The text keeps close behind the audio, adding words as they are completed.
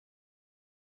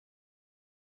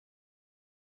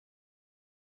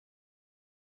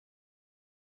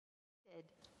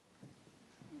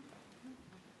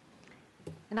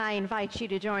And I invite you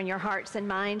to join your hearts and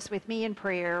minds with me in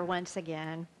prayer once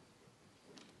again.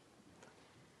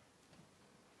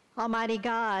 Almighty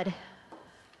God,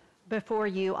 before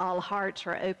you all hearts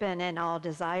are open and all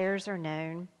desires are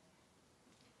known,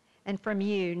 and from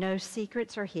you no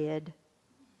secrets are hid.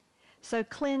 So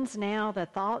cleanse now the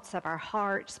thoughts of our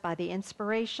hearts by the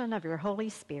inspiration of your Holy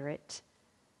Spirit,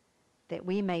 that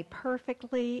we may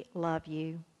perfectly love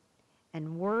you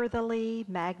and worthily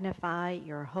magnify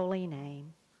your holy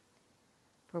name.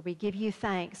 For we give you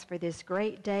thanks for this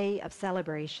great day of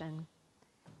celebration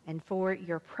and for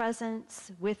your presence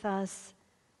with us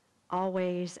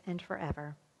always and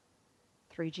forever.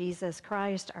 Through Jesus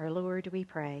Christ our Lord we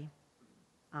pray.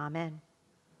 Amen.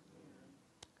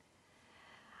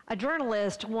 A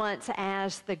journalist once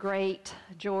asked the great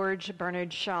George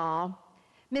Bernard Shaw,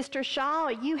 "Mr. Shaw,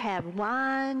 you have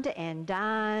wined and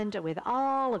dined with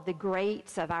all of the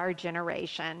greats of our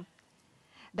generation.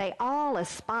 They all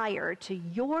aspire to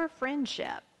your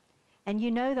friendship, and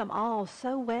you know them all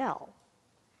so well.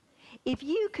 If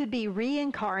you could be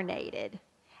reincarnated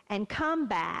and come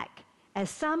back as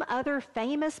some other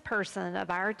famous person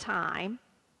of our time,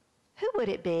 who would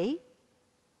it be?"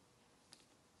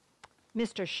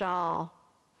 Mr. Shaw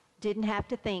didn't have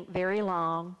to think very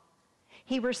long.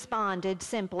 He responded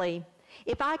simply,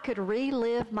 "If I could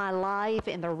relive my life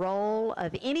in the role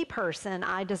of any person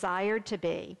I desired to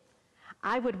be,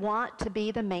 I would want to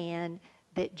be the man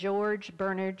that George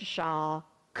Bernard Shaw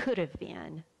could have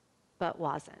been, but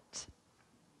wasn't."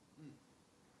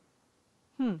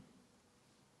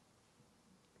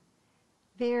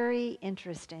 Very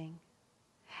interesting.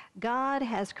 God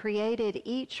has created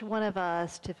each one of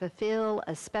us to fulfill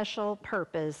a special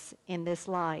purpose in this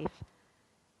life.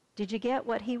 Did you get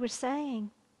what he was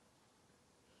saying?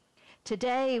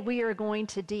 Today we are going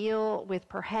to deal with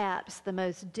perhaps the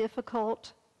most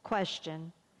difficult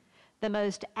question, the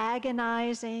most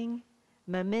agonizing,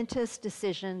 momentous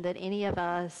decision that any of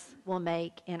us will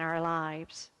make in our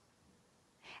lives.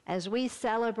 As we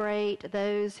celebrate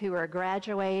those who are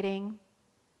graduating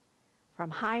from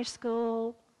high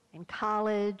school and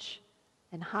college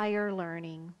and higher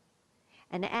learning,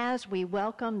 and as we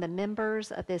welcome the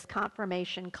members of this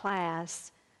confirmation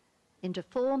class into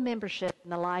full membership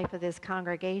in the life of this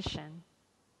congregation,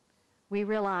 we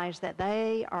realize that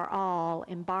they are all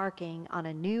embarking on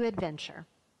a new adventure,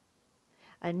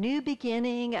 a new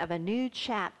beginning of a new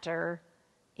chapter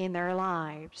in their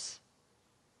lives.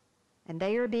 And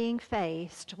they are being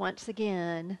faced once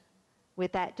again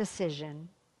with that decision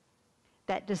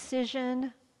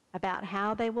about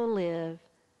how they will live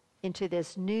into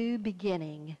this new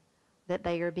beginning that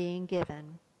they are being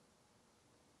given.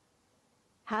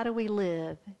 How do we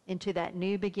live into that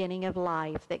new beginning of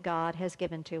life that God has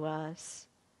given to us?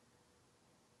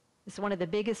 It's one of the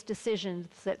biggest decisions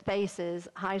that faces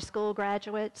high school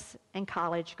graduates and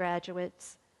college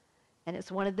graduates, and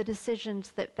it's one of the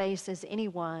decisions that faces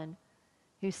anyone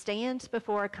who stands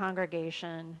before a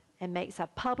congregation and makes a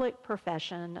public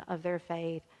profession of their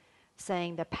faith,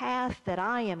 saying, "The path that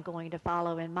I am going to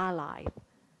follow in my life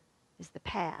is the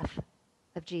path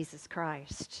of Jesus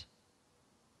Christ."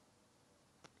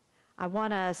 I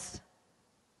want us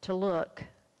to look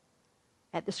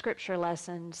at the scripture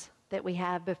lessons that we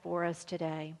have before us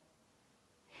today.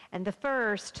 And the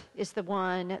first is the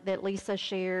one that Lisa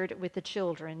shared with the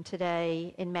children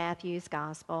today in Matthew's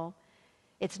Gospel.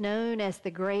 It's known as the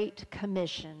Great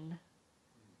Commission.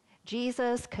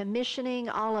 Jesus commissioning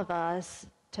all of us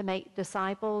to make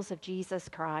disciples of Jesus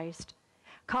Christ,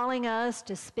 calling us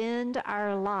to spend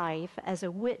our life as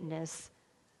a witness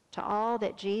to all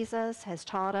that Jesus has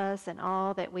taught us and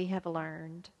all that we have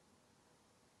learned.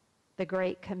 The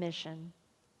Great Commission.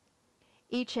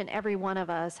 Each and every one of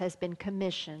us has been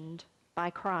commissioned by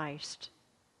Christ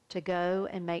to go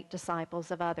and make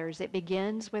disciples of others. It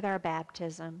begins with our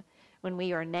baptism, when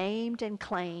we are named and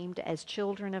claimed as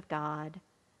children of God.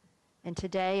 And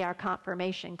today our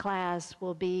confirmation class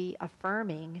will be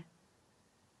affirming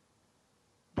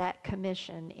that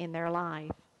commission in their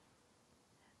life.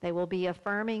 They will be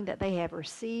affirming that they have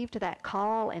received that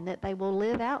call and that they will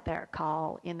live out that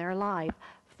call in their life,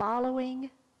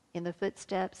 following in the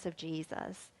footsteps of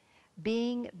Jesus,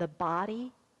 being the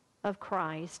body of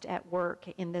Christ at work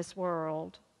in this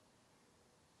world.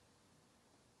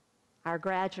 Our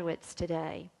graduates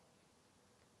today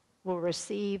will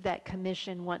receive that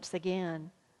commission once again.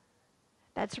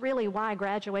 That's really why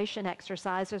graduation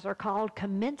exercises are called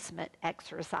commencement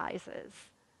exercises.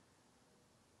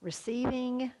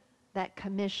 Receiving that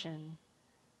commission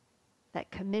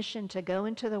to go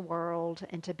into the world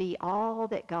and to be all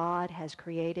that God has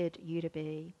created you to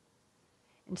be.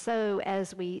 And so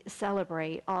as we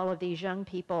celebrate all of these young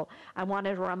people, I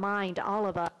wanted to remind all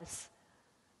of us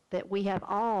that we have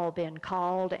all been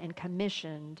called and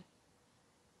commissioned.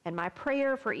 And my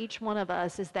prayer for each one of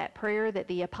us is that prayer that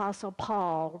the Apostle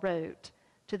Paul wrote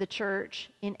to the church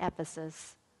in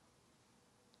Ephesus.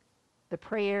 The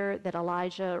prayer that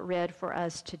Elijah read for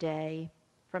us today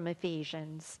from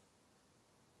Ephesians.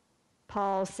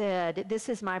 Paul said, "This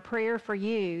is my prayer for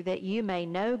you, that you may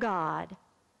know God,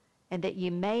 and that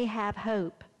you may have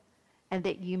hope, and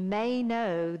that you may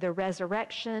know the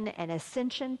resurrection and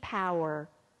ascension power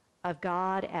of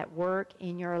God at work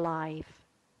in your life."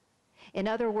 In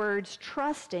other words,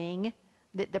 trusting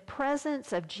that the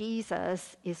presence of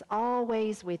Jesus is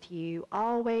always with you,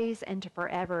 always and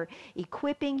forever,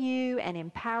 equipping you and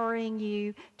empowering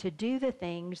you to do the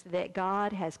things that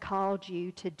God has called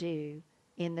you to do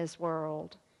in this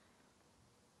world.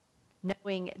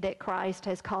 Knowing that Christ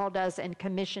has called us and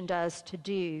commissioned us to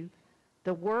do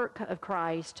the work of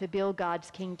Christ to build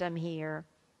God's kingdom here,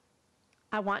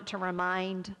 I want to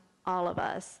remind all of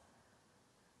us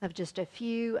of just a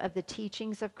few of the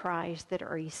teachings of Christ that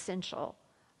are essential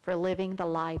for living the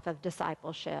life of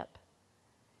discipleship.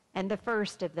 And the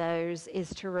first of those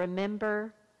is to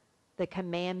remember the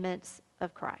commandments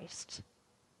of Christ.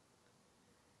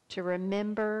 To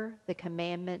remember the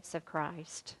commandments of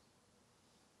Christ.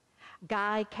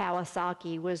 Guy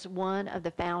Kawasaki was one of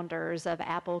the founders of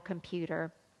Apple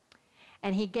Computer,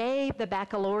 and he gave the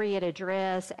baccalaureate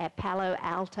address at Palo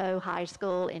Alto High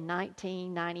School in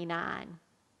 1999.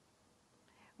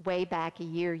 Way back a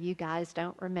year you guys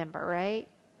don't remember, right?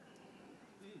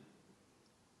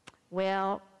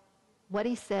 Well, what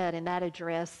he said in that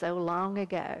address so long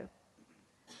ago,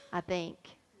 I think,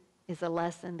 is a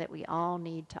lesson that we all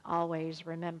need to always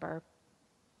remember.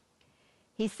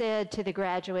 He said to the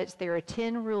graduates, there are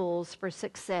 10 rules for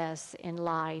success in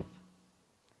life.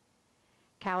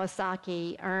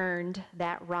 Kawasaki earned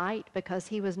that right because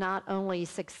he was not only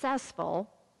successful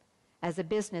as a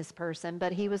business person,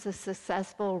 but he was a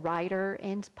successful writer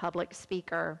and public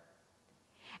speaker.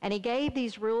 And he gave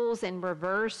these rules in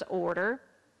reverse order,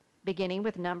 beginning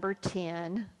with number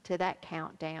 10 to that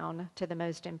countdown to the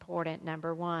most important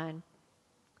number 1.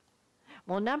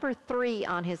 Well, number 3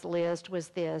 on his list was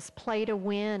this: play to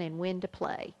win and win to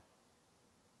play.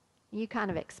 You kind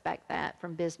of expect that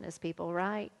from business people,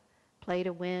 right? Play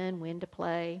to win to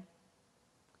play.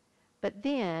 But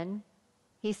then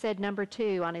he said number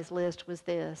 2 on his list was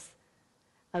this: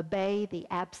 obey the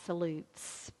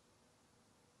absolutes.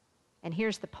 And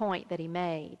here's the point that he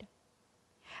made.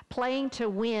 Playing to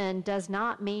win does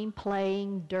not mean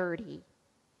playing dirty.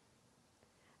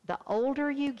 The older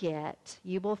you get,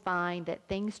 you will find that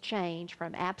things change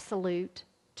from absolute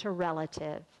to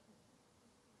relative.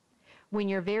 When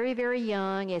you're very, very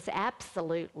young, it's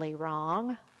absolutely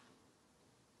wrong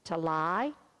to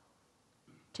lie,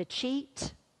 to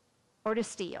cheat, or to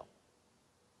steal.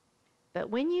 But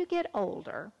when you get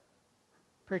older,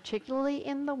 particularly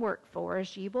in the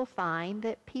workforce, you will find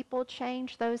that people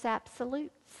change those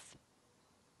absolutes.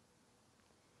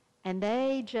 And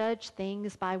they judge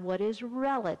things by what is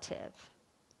relative.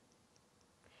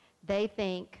 They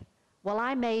think, well,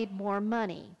 I made more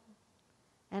money,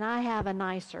 and I have a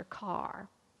nicer car,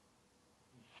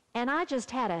 and I just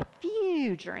had a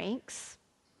few drinks,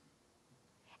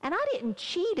 and I didn't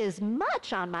cheat as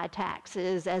much on my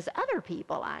taxes as other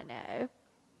people I know.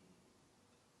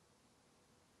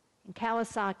 And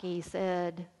Kawasaki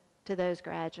said to those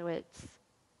graduates,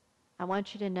 I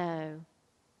want you to know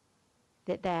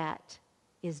that that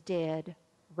is dead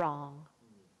wrong.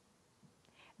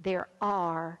 There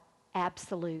are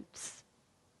absolutes.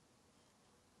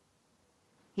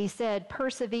 He said,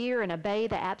 persevere and obey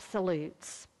the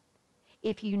absolutes.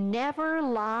 If you never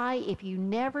lie, if you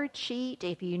never cheat,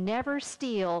 if you never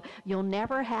steal, you'll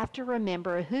never have to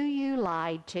remember who you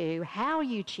lied to, how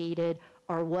you cheated,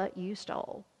 or what you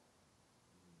stole.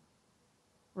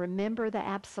 Remember the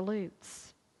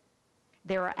absolutes.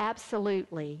 There are absolute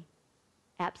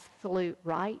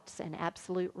rights and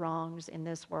absolute wrongs in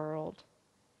this world.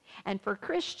 And for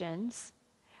Christians,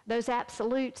 those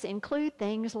absolutes include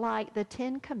things like the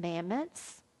 10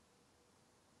 Commandments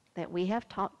that we have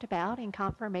talked about in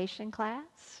confirmation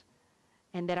class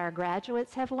and that our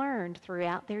graduates have learned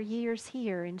throughout their years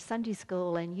here in Sunday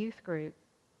school and youth group.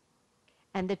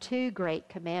 And the 2 great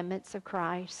commandments of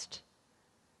Christ.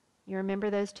 You remember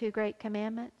those 2 great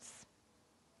commandments?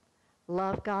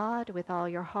 Love God with all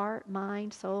your heart,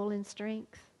 mind, soul, and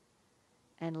strength,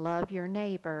 and love your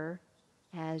neighbor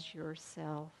as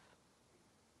yourself.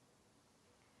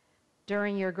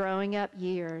 During your growing up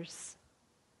years,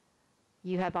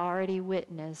 you have already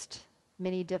witnessed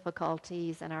many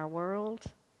difficulties in our world,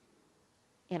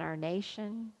 in our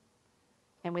nation,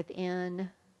 and within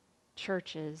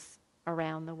churches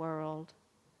around the world.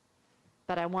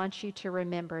 But I want you to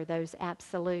remember those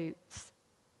absolutes.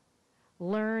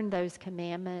 Learn those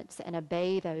commandments and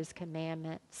obey those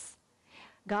commandments.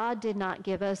 God did not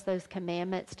give us those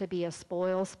commandments to be a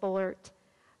spoil sport.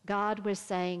 God was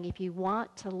saying, if you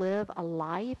want to live a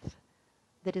life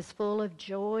that is full of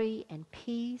joy and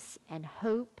peace and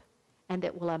hope and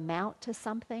that will amount to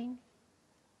something,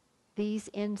 these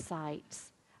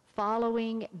insights,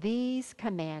 following these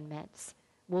commandments,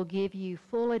 will give you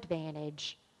full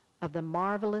advantage of the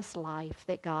marvelous life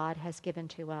that God has given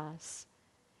to us.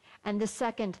 And the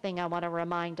second thing I want to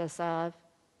remind us of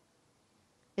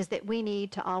is that we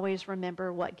need to always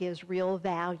remember what gives real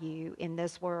value in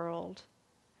this world,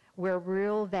 where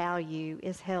real value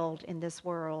is held in this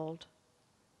world.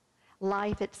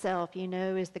 Life itself, you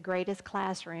know, is the greatest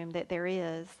classroom that there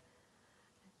is.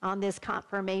 On this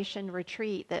confirmation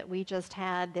retreat that we just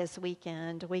had this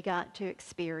weekend, we got to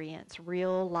experience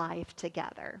real life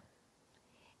together.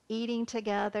 Eating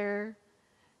together,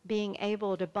 being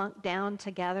able to bunk down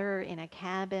together in a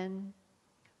cabin,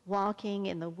 walking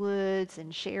in the woods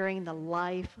and sharing the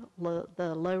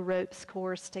low ropes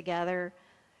course together,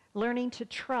 learning to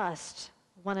trust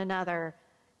one another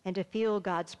and to feel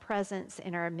God's presence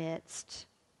in our midst.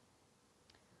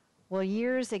 Well,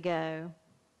 years ago,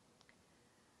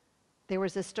 there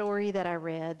was a story that I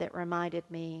read that reminded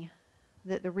me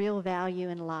that the real value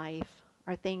in life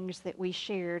are things that we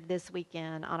shared this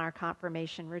weekend on our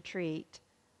confirmation retreat.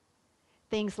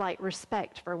 Things like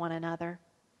respect for one another.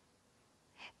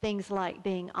 Things like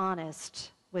being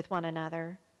honest with one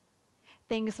another.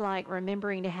 Things like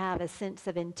remembering to have a sense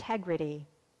of integrity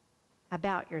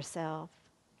about yourself.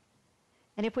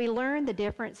 And if we learn the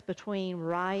difference between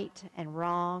right and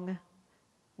wrong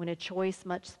when a choice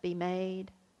must be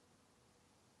made,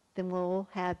 then we'll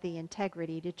have the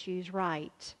integrity to choose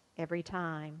right every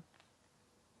time.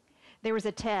 There was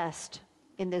a test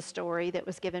in this story that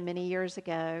was given many years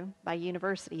ago by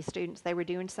university students. They were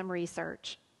doing some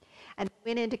research. And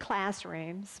they went into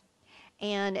classrooms,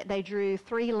 and they drew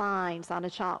 3 lines on a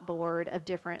chalkboard of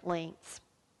different lengths.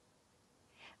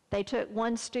 They took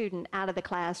one student out of the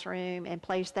classroom and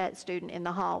placed that student in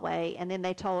the hallway, and then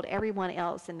they told everyone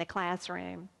else in the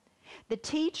classroom, the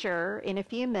teacher, in a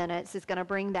few minutes, is going to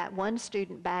bring that one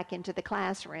student back into the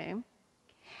classroom,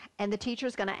 and the teacher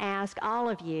is going to ask all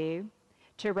of you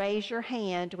to raise your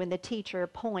hand when the teacher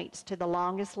points to the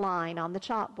longest line on the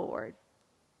chalkboard.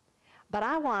 But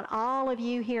I want all of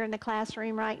you here in the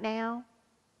classroom right now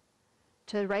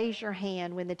to raise your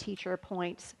hand when the teacher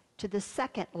points to the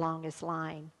second longest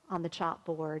line on the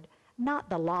chalkboard, not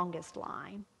the longest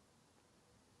line.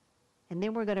 And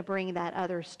then we're going to bring that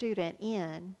other student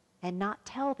in and not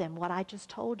tell them what I just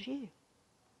told you.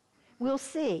 We'll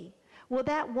see. Will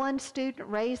that one student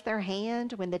raise their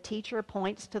hand when the teacher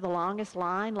points to the longest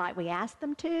line like we asked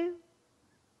them to?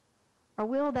 Or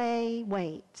will they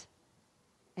wait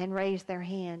and raise their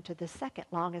hand to the second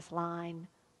longest line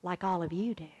like all of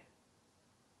you do?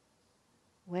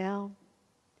 Well,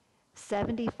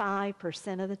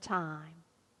 75% of the time,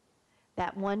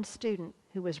 that one student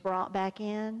who was brought back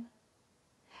in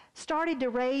started to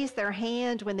raise their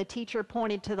hand when the teacher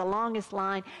pointed to the longest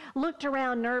line, looked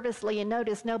around nervously and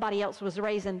noticed nobody else was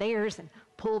raising theirs, and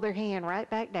pulled their hand right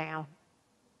back down.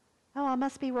 Oh, I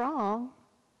must be wrong.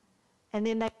 And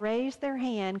then they raised their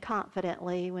hand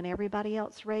confidently when everybody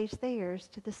else raised theirs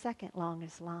to the second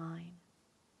longest line.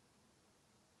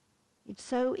 It's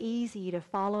so easy to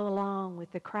follow along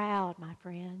with the crowd, my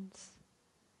friends.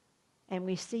 And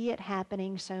we see it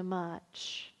happening so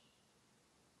much.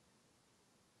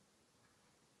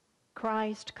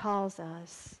 Christ calls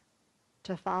us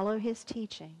to follow his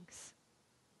teachings,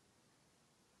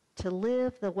 to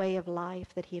live the way of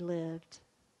life that he lived.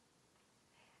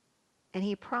 And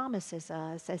he promises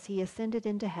us, as he ascended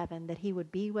into heaven, that he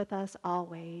would be with us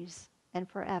always and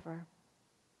forever,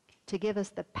 to give us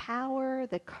the power,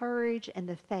 the courage, and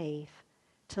the faith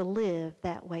to live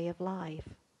that way of life.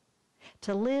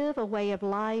 To live a way of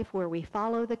life where we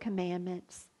follow the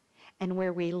commandments and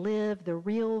where we live the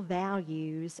real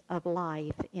values of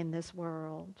life in this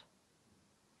world.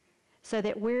 So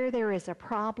that where there is a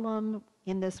problem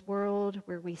in this world,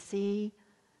 where we see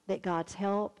that God's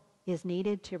help is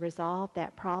needed to resolve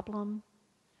that problem,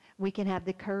 we can have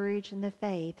the courage and the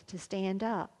faith to stand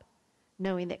up,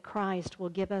 knowing that Christ will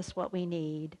give us what we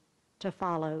need to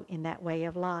follow in that way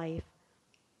of life.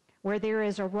 Where there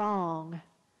is a wrong,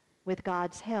 with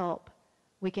God's help,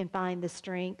 we can find the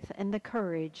strength and the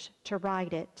courage to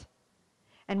right it.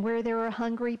 And where there are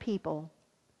hungry people,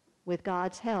 with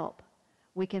God's help,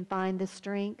 we can find the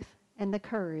strength and the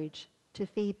courage to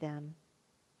feed them.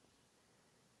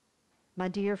 My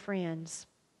dear friends,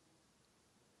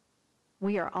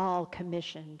 we are all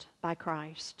commissioned by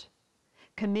Christ,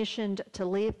 commissioned to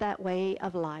live that way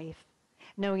of life,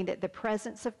 knowing that the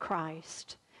presence of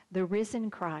Christ, the risen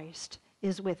Christ,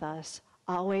 is with us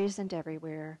always and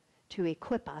everywhere to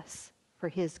equip us for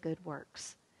his good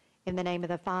works. In the name of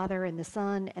the Father, and the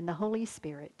Son, and the Holy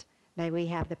Spirit, may we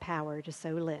have the power to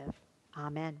so live.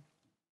 Amen.